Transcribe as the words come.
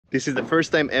This is the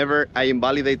first time ever I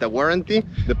invalidate a warranty.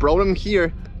 The problem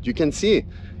here, you can see,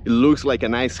 it looks like a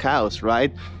nice house, right?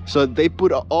 So they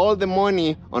put all the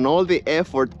money on all the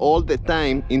effort, all the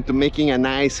time into making a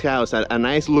nice house, a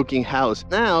nice looking house.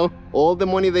 Now, all the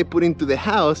money they put into the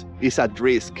house is at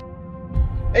risk.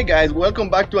 Hey guys, welcome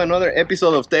back to another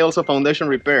episode of Tales of Foundation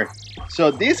Repair.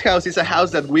 So this house is a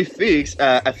house that we fixed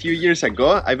a few years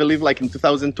ago, I believe like in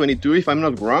 2022 if I'm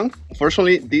not wrong.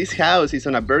 Unfortunately, this house is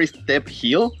on a very steep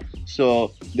hill,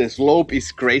 so the slope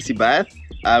is crazy bad.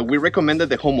 We recommended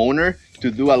the homeowner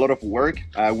to do a lot of work.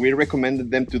 We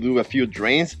recommended them to do a few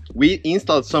drains. We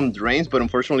installed some drains, but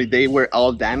unfortunately they were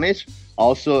all damaged.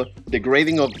 Also, the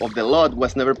grading of the lot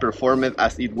was never performed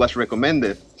as it was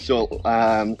recommended. So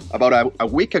about a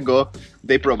week ago,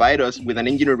 they provide us with an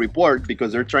engineer report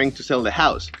because they're trying to sell the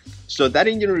house. So that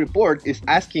engineer report is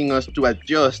asking us to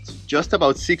adjust just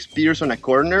about 6 piers on a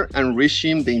corner and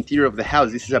reshim the interior of the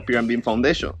house. This is a pier and beam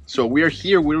foundation. So we're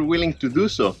here, we're willing to do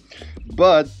so.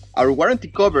 But our warranty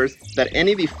covers that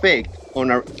any defect on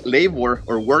our labor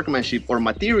or workmanship or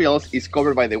materials is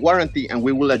covered by the warranty, and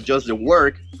we will adjust the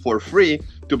work for free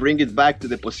to bring it back to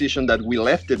the position that we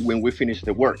left it when we finished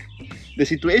the work. The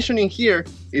situation in here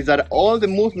is that all the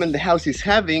movement the house is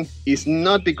having is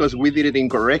not because we did it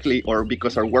incorrectly or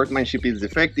because our workmanship is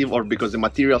defective or because the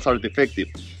materials are defective.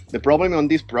 The problem on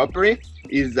this property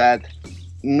is that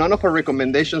none of our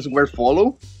recommendations were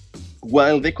followed.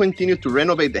 While they continued to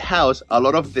renovate the house, a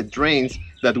lot of the drains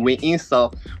that we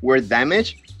installed were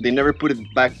damaged. They never put it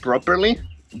back properly.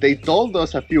 They told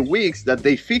us a few weeks that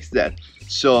they fixed that.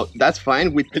 So that's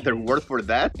fine, we took their word for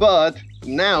that. But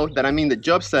now that I'm in the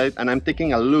job site and I'm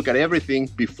taking a look at everything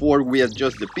before we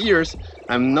adjust the piers,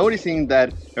 I'm noticing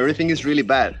that everything is really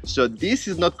bad. So this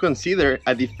is not considered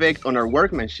a defect on our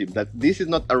workmanship, that this is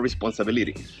not our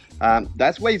responsibility.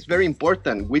 That's why it's very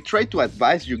important. We try to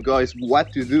advise you guys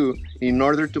what to do in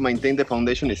order to maintain the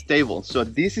foundation stable. So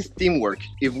this is teamwork.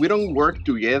 If we don't work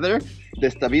together, the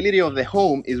stability of the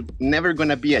home is never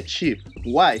gonna be achieved.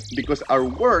 Why? Because our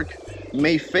work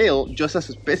may fail just as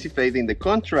specified in the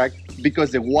contract,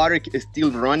 because the water is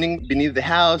still running beneath the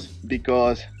house,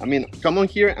 because, I mean, come on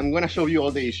here, I'm gonna show you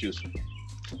all the issues.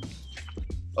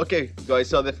 Okay guys,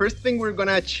 so the first thing we're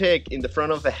gonna check in the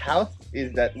front of the house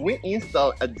is that we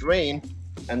install a drain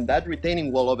and that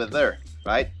retaining wall over there,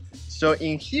 right? So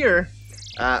in here,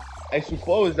 I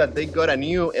suppose that they got a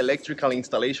new electrical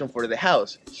installation for the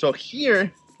house. So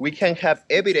here we can have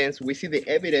evidence, we see the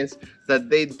evidence that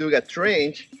they dug a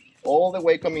trench all the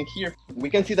way coming here. We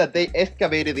can see that they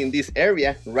excavated in this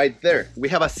area right there. We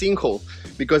have a sinkhole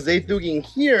because they dug in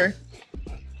here,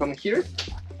 from here.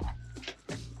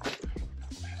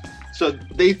 So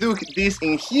they dug this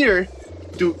in here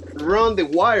to run the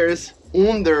wires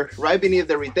under, right beneath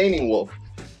the retaining wall.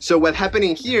 So what happened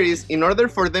in here is, in order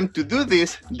for them to do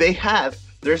this,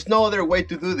 there's no other way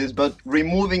to do this but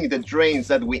removing the drains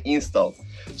that we installed.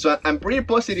 So I'm pretty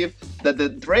positive that the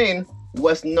drain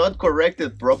was not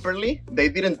corrected properly. They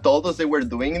didn't told us they were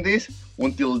doing this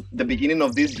until the beginning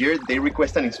of this year. They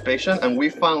requested an inspection and we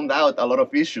found out a lot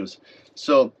of issues.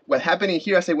 So what happened in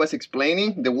here, as I was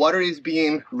explaining, the water is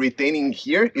being retaining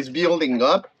here, is building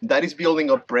up. That is building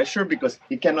up pressure because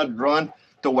it cannot run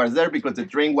towards there because the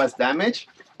drain was damaged.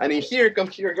 And in here, come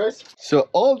here guys. So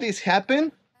all this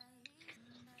happened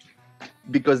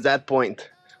because that point,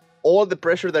 all the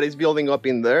pressure that is building up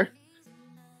in there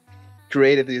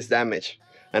created this damage.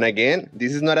 And again,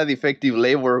 this is not a defective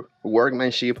labor,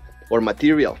 workmanship, or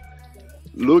material.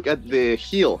 Look at the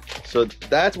heel. So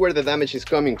that's where the damage is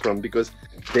coming from, because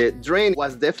the drain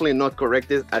was definitely not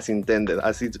corrected as intended,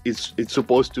 as it's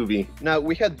supposed to be. Now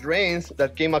we had drains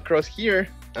that came across here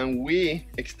and we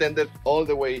extended all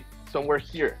the way somewhere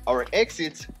here. Our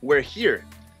exits were here.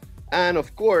 And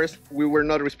of course, we were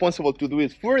not responsible to do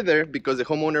it further because the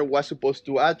homeowner was supposed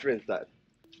to address that.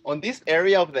 On this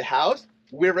area of the house,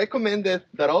 we recommended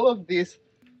that all of this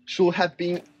should have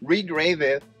been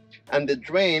regraded and the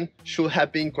drain should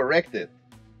have been corrected.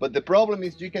 But the problem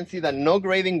is, you can see that no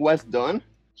grading was done.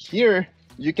 Here,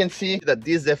 you can see that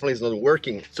this definitely is not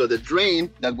working. So the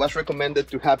drain that was recommended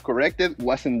to have corrected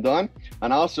wasn't done.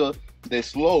 And also the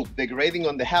slope, the grading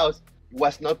on the house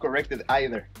was not corrected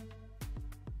either.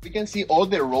 We can see all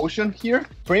the erosion here.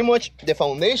 Pretty much the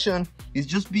foundation is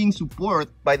just being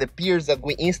supported by the piers that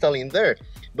we install in there.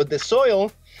 But the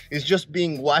soil is just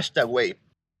being washed away.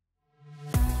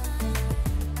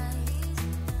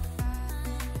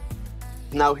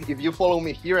 Now, if you follow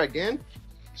me here again,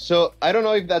 so I don't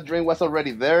know if that drain was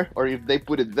already there or if they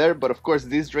put it there, but of course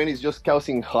this drain is just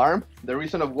causing harm. The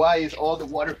reason of why is all the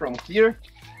water from here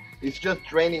is just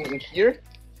draining in here,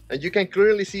 and you can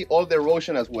clearly see all the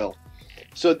erosion as well.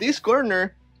 So this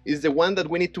corner is the one that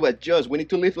we need to adjust. We need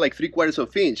to leave like 3/4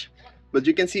 of an inch. But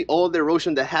you can see all the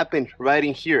erosion that happened right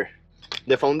in here.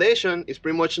 The foundation is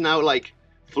pretty much now like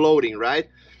floating, right?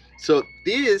 So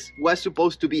this was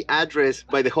supposed to be addressed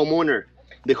by the homeowner.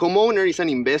 The homeowner is an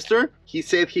investor. He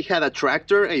said he had a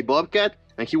tractor, a Bobcat,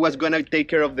 and he was gonna take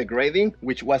care of the grading,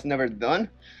 which was never done.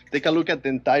 Take a look at the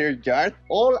entire yard.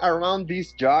 All around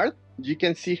this yard, you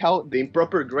can see how the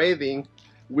improper grading,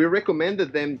 we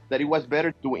recommended them that it was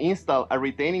better to install a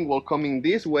retaining wall coming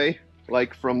this way,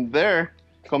 like from there,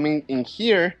 coming in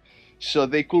here, so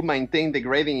they could maintain the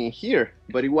grading in here,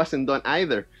 but it wasn't done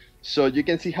either. So you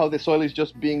can see how the soil is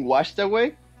just being washed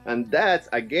away, and that's,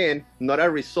 again, not a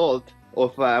result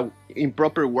of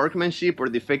improper workmanship or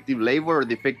defective labor or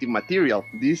defective material.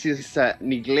 This is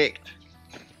neglect.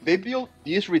 They built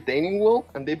this retaining wall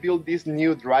and they built this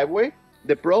new driveway.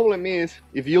 The problem is,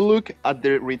 if you look at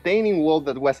the retaining wall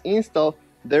that was installed,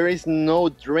 there is no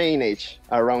drainage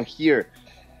around here.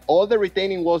 All the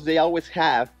retaining walls, they always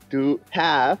have to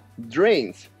have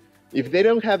drains. If they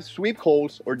don't have sweep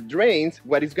holes or drains,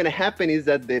 what is going to happen is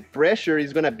that the pressure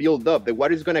is going to build up, the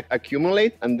water is going to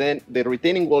accumulate, and then the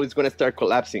retaining wall is going to start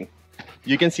collapsing.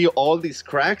 You can see all these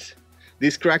cracks.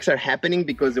 These cracks are happening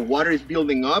because the water is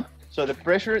building up. So the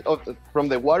pressure from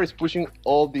the water is pushing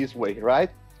all this way, right?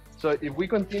 So if we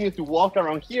continue to walk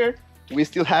around here, we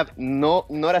still have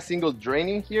not a single drain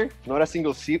in here, not a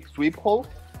single sweep hole.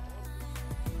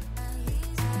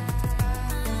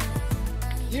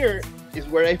 Here is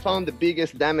where I found the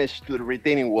biggest damage to the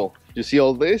retaining wall. You see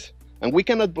all this? And we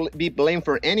cannot be blamed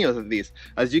for any of this.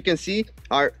 As you can see,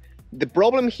 the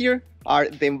problem here are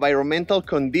the environmental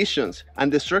conditions.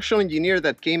 And the structural engineer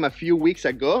that came a few weeks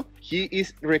ago, he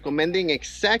is recommending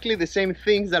exactly the same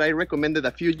things that I recommended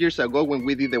a few years ago when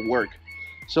we did the work.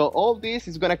 So all this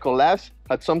is gonna collapse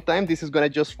at some time. This is gonna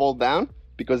just fall down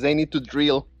because they need to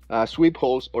drill sweep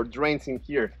holes or drains in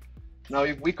here. Now,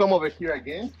 if we come over here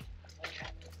again,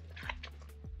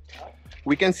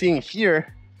 we can see in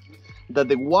here that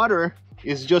the water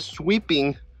is just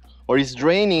sweeping or is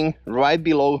draining right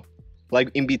below,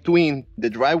 like in between the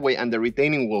driveway and the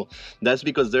retaining wall. That's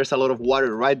because there's a lot of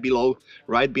water right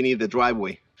beneath the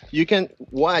driveway. You can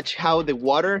watch how the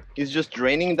water is just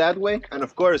draining that way, and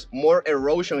of course more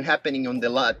erosion happening on the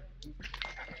lot.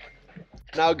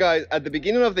 Now guys, at the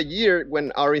beginning of the year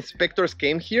when our inspectors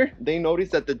came here, they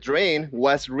noticed that the drain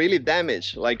was really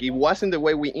damaged, like it wasn't the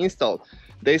way we installed.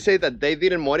 They say that they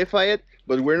didn't modify it,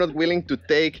 but we're not willing to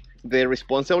take the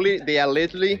responsibility. They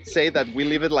allegedly say that we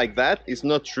leave it like that. It's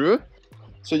not true.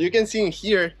 So you can see in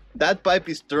here, that pipe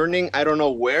is turning, I don't know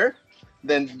where.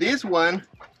 Then this one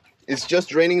is just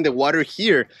draining the water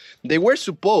here. They were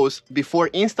supposed, before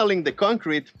installing the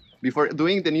concrete, before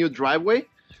doing the new driveway,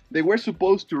 they were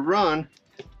supposed to run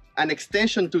an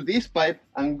extension to this pipe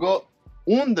and go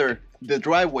under the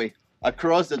driveway,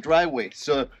 across the driveway.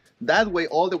 So that way,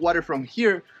 all the water from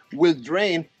here will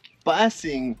drain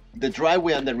passing the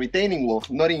driveway and the retaining wall,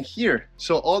 not in here.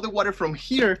 So all the water from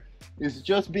here is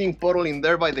just being puddled in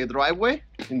there by the driveway,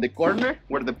 in the corner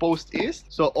where the post is.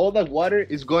 So all that water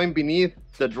is going beneath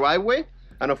the driveway.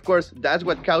 And of course, that's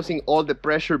what causing all the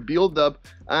pressure buildup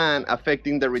and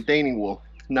affecting the retaining wall.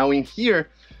 Now in here,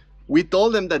 we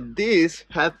told them that this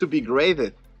had to be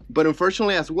graded. But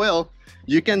unfortunately as well,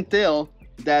 you can tell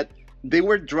that they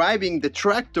were driving the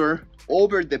tractor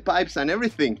over the pipes and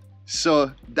everything.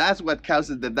 So that's what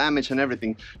causes the damage and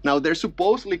everything. Now they're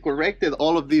supposedly corrected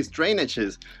all of these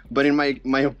drainages, but in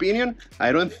my opinion,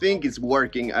 I don't think it's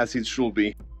working as it should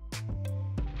be.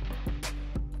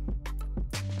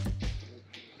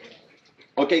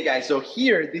 Okay guys, so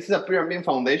here, this is a pyramid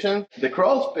foundation. The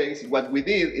crawl space, what we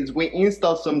did is we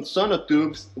installed some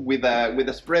sonotubes with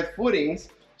a spread footings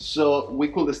so we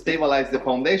could stabilize the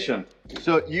foundation.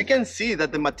 So you can see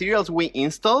that the materials we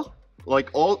installed, like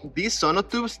all these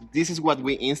sonotubes, this is what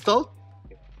we installed.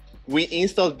 We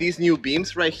installed these new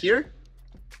beams right here.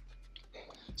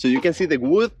 So you can see the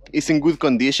wood is in good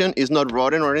condition, it's not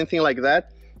rotten or anything like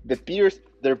that. The piers,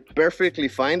 they're perfectly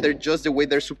fine, they're just the way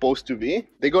they're supposed to be.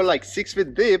 They go like 6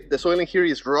 feet deep. The soil in here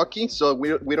is rocky, so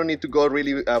we don't need to go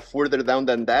really further down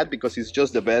than that because it's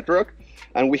just the bedrock.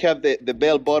 And we have the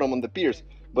bell bottom on the piers.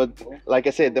 But like I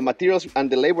said, the materials and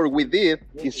the labor we did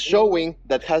is showing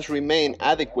that has remained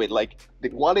adequate. Like the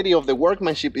quality of the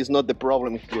workmanship is not the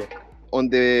problem here. On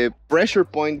the pressure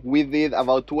point, we did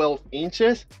about 12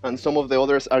 inches and some of the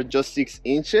others are just 6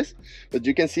 inches. But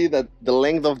you can see that the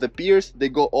length of the piers, they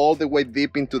go all the way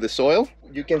deep into the soil.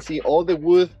 You can see all the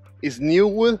wood is new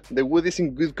wood. The wood is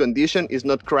in good condition, it's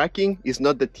not cracking, it's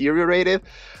not deteriorated.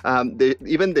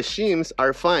 Even the shims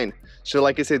are fine. So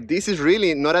like I said, this is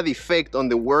really not a defect on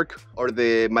the work or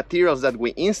the materials that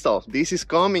we install. This is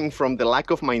coming from the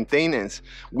lack of maintenance.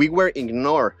 We were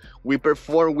ignored. We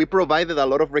provided a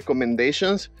lot of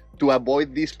recommendations to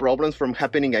avoid these problems from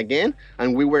happening again,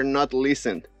 and we were not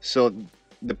listened. So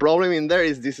the problem in there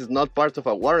is this is not part of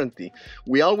a warranty.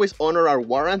 We always honor our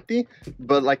warranty,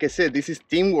 but like I said, this is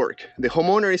teamwork. The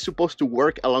homeowner is supposed to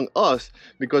work along us,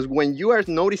 because when you are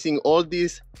noticing all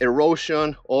this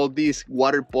erosion, all this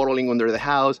water puddling under the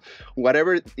house,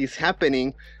 whatever is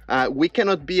happening, we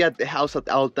cannot be at the house at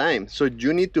all times. So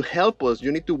you need to help us,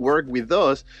 you need to work with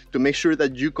us to make sure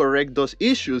that you correct those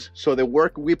issues so the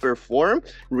work we perform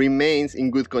remains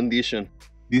in good condition.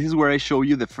 This is where I show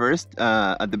you the first,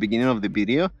 at the beginning of the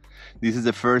video. This is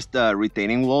the first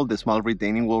retaining wall, the small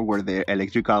retaining wall where the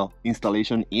electrical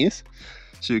installation is.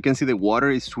 So you can see the water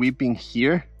is sweeping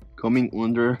here, coming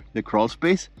under the crawl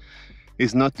space.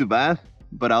 It's not too bad,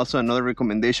 but also another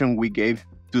recommendation we gave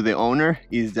to the owner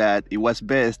is that it was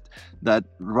best that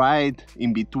right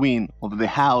in between of the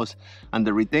house and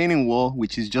the retaining wall,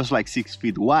 which is just like 6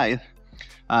 feet wide,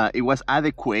 it was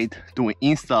adequate to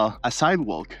install a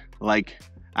sidewalk, like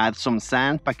add some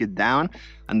sand, pack it down,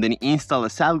 and then install a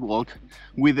sidewalk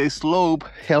with a slope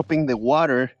helping the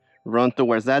water run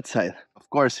towards that side. Of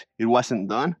course, it wasn't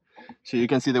done. So you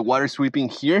can see the water sweeping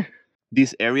here.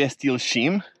 This area still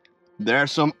shim. There are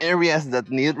some areas that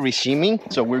need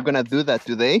reshimming, so we're gonna do that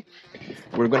today.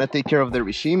 We're gonna take care of the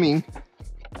reshimming.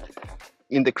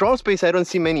 In the crawl space, I don't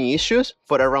see many issues,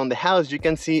 but around the house, you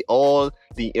can see all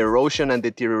the erosion and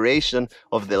deterioration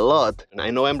of the lot. And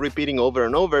I know I'm repeating over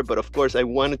and over, but of course I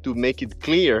wanted to make it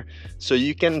clear so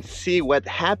you can see what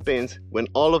happens when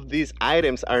all of these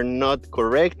items are not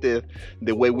corrected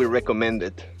the way we recommend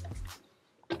it.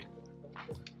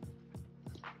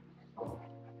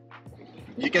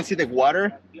 You can see the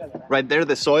water right there,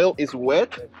 the soil is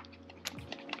wet.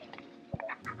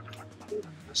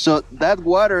 So that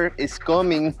water is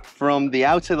coming from the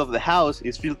outside of the house,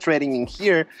 is filtrating in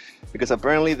here, because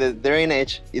apparently the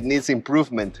drainage, it needs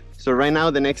improvement. So right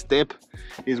now the next step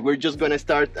is we're just gonna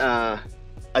start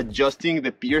adjusting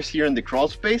the piers here in the crawl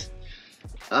space.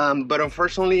 But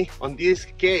unfortunately, on this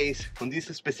case, on this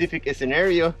specific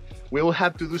scenario, we will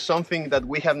have to do something that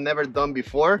we have never done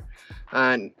before,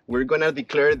 and we're gonna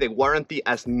declare the warranty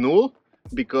as null.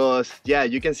 Because yeah,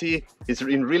 you can see it's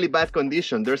in really bad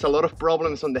condition. There's a lot of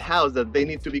problems on the house that they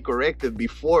need to be corrected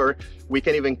before we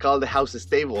can even call the house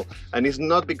stable. And it's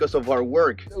not because of our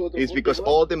work, it's because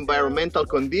all the environmental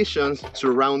conditions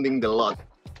surrounding the lot.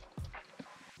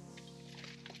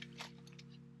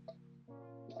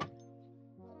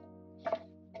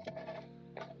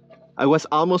 I was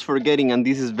almost forgetting, and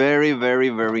this is very, very,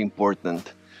 very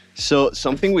important. So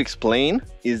something we explain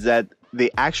is that the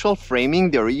actual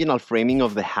framing, the original framing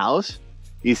of the house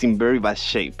is in very bad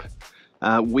shape.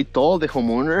 We told the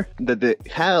homeowner that the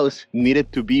house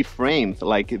needed to be framed,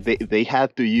 like they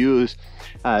had to use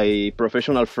a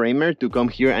professional framer to come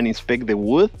here and inspect the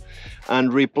wood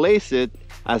and replace it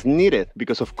as needed,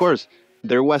 because of course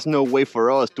there was no way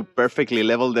for us to perfectly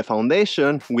level the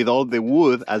foundation with all the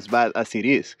wood as bad as it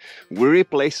is. We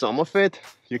replaced some of it.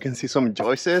 You can see some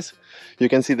joists, you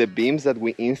can see the beams that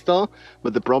we install,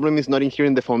 but the problem is not in here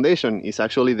in the foundation, it's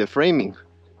actually the framing.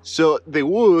 So the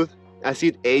wood, as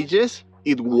it ages,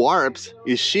 it warps,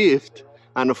 it shifts,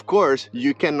 and of course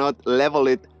you cannot level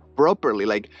it properly.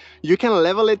 Like, you can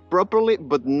level it properly,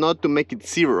 but not to make it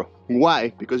zero. Why?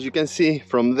 Because you can see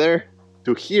from there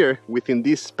to here, within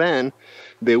this span,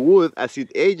 the wood, as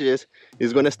it ages,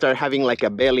 is gonna start having like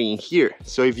a belly in here.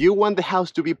 So if you want the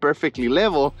house to be perfectly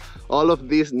level, all of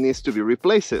this needs to be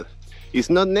replaced. It's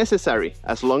not necessary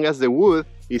as long as the wood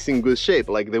is in good shape.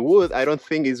 Like the wood, I don't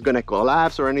think it's gonna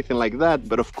collapse or anything like that,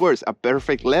 but of course a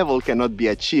perfect level cannot be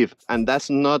achieved, and that's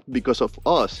not because of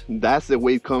us. That's the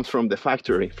way it comes from the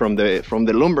factory, from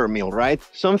the lumber mill, right?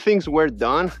 Some things were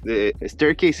done. The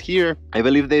staircase here, I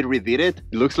believe they redid it.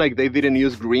 It looks like they didn't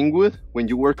use green wood. When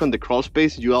you work on the crawl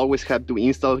space, you always have to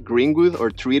install green wood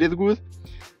or treated wood,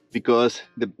 because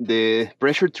the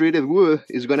pressure treated wood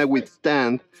is gonna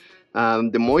withstand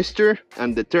the moisture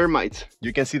and the termites.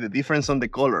 You can see the difference on the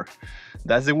color.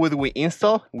 That's the wood we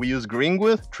install. We use green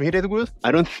wood, treated wood.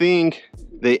 I don't think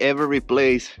they ever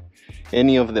replace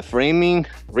any of the framing.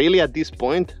 Really, at this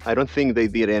point, I don't think they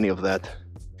did any of that.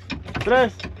 3,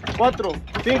 4, 5,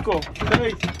 6, 7,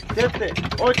 8, 9,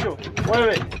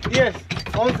 10,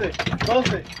 11, 12,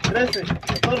 13,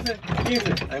 14,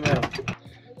 15.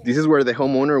 This is where the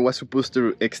homeowner was supposed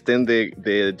to extend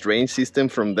the drain system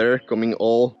from there, coming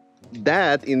all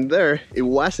that in there, it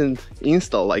wasn't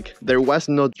installed. Like there was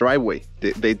no driveway.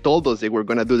 They told us they were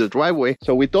gonna do the driveway.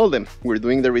 So we told them, we're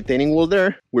doing the retaining wall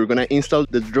there. We're gonna install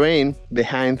the drain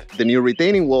behind the new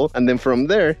retaining wall. And then from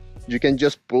there, you can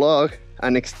just plug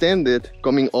and extend it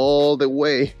coming all the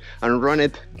way and run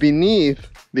it beneath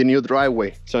the new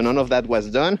driveway. So none of that was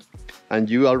done. And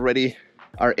you already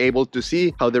are able to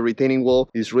see how the retaining wall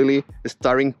is really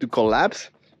starting to collapse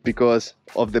because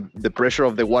of the pressure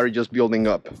of the water just building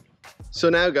up. So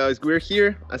now guys, we're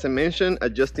here, as I mentioned,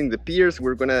 adjusting the piers.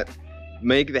 We're gonna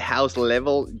make the house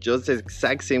level just the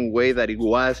exact same way that it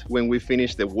was when we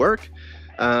finished the work.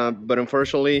 But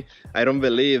unfortunately, I don't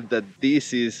believe that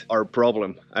this is our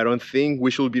problem. I don't think we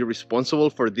should be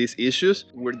responsible for these issues.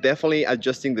 We're definitely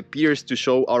adjusting the piers to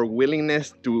show our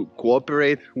willingness to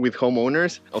cooperate with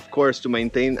homeowners. Of course, to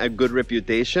maintain a good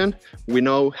reputation. We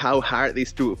know how hard it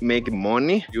is to make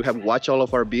money. You have watched all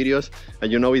of our videos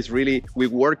and you know we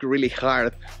work really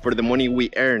hard for the money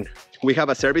we earn. We have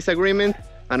a service agreement,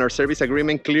 and our service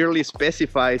agreement clearly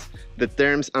specifies the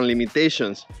terms and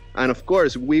limitations. And of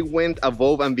course, we went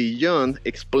above and beyond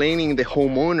explaining the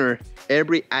homeowner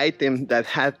every item that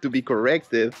had to be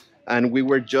corrected, and we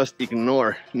were just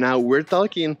ignored. Now we're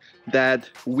talking that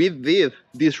we did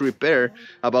this repair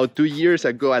about 2 years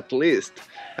ago at least,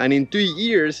 and in 2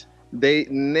 years they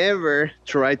never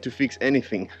tried to fix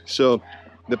anything. So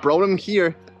the problem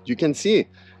here, you can see,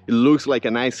 it looks like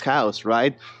a nice house,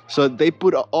 right? So they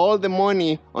put all the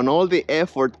money and all the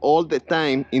effort, all the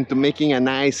time into making a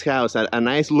nice house, a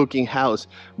nice looking house.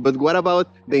 But what about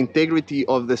the integrity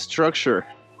of the structure?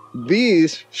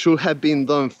 This should have been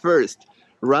done first.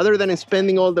 Rather than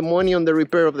spending all the money on the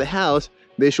repair of the house,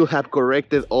 they should have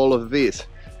corrected all of this.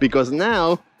 Because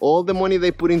now, all the money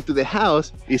they put into the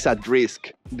house is at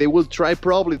risk. They will try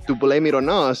probably to blame it on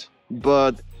us,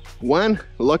 but one,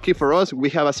 lucky for us, we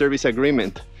have a service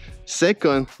agreement.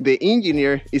 Second, the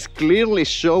engineer is clearly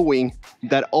showing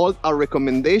that all our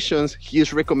recommendations, he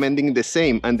is recommending the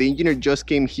same, and the engineer just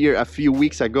came here a few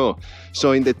weeks ago.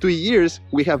 So in the 2 years,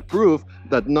 we have proof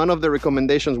that none of the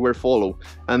recommendations were followed.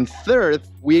 And third,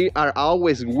 we are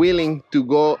always willing to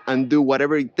go and do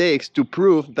whatever it takes to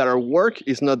prove that our work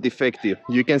is not defective.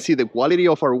 You can see the quality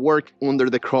of our work under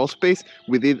the crawl space.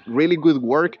 We did really good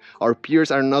work. Our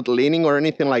piers are not leaning or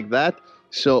anything like that.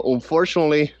 So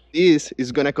unfortunately, this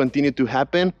is gonna continue to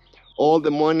happen. All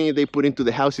the money they put into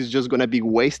the house is just gonna be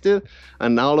wasted,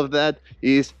 and all of that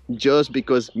is just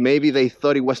because maybe they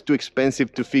thought it was too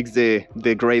expensive to fix the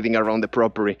grading around the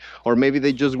property, or maybe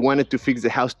they just wanted to fix the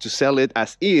house to sell it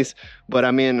as is. But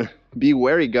I mean, be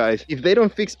wary guys, if they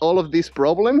don't fix all of these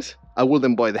problems, I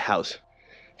wouldn't buy the house.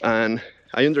 And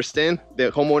I understand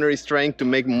the homeowner is trying to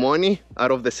make money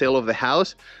out of the sale of the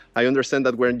house. I understand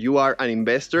that when you are an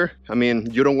investor, I mean,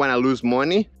 you don't want to lose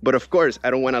money, but of course, I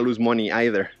don't want to lose money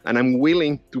either. And I'm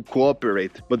willing to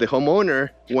cooperate, but the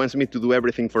homeowner wants me to do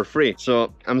everything for free.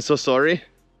 So I'm so sorry.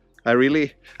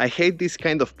 I hate these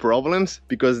kind of problems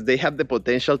because they have the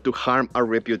potential to harm our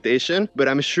reputation. But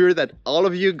I'm sure that all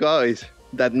of you guys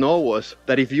that know us,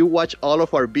 that if you watch all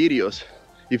of our videos,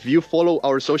 if you follow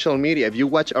our social media, if you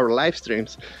watch our live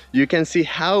streams, you can see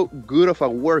how good of a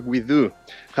work we do,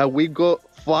 how we go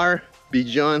far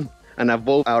beyond and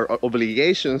above our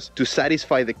obligations to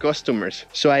satisfy the customers.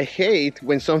 So I hate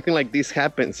when something like this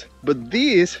happens, but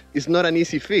this is not an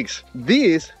easy fix.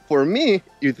 This, for me,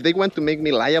 if they want to make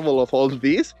me liable of all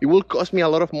this, it will cost me a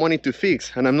lot of money to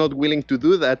fix, and I'm not willing to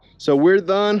do that. So we're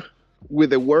done with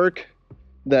the work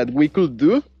that we could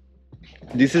do.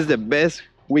 This is the best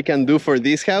we can do for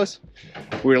this house.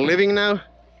 We're leaving now,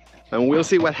 and we'll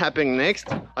see what happens next.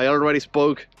 I already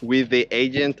spoke with the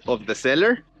agent of the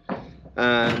seller,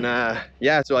 and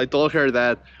yeah, so I told her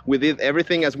that we did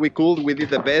everything as we could. We did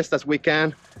the best as we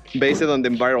can based on the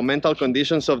environmental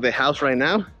conditions of the house right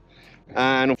now,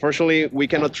 and unfortunately we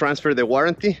cannot transfer the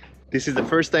warranty. This is the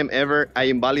first time ever I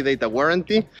invalidate a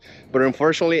warranty, but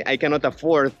unfortunately I cannot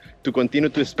afford to continue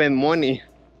to spend money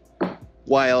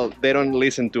while they don't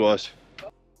listen to us.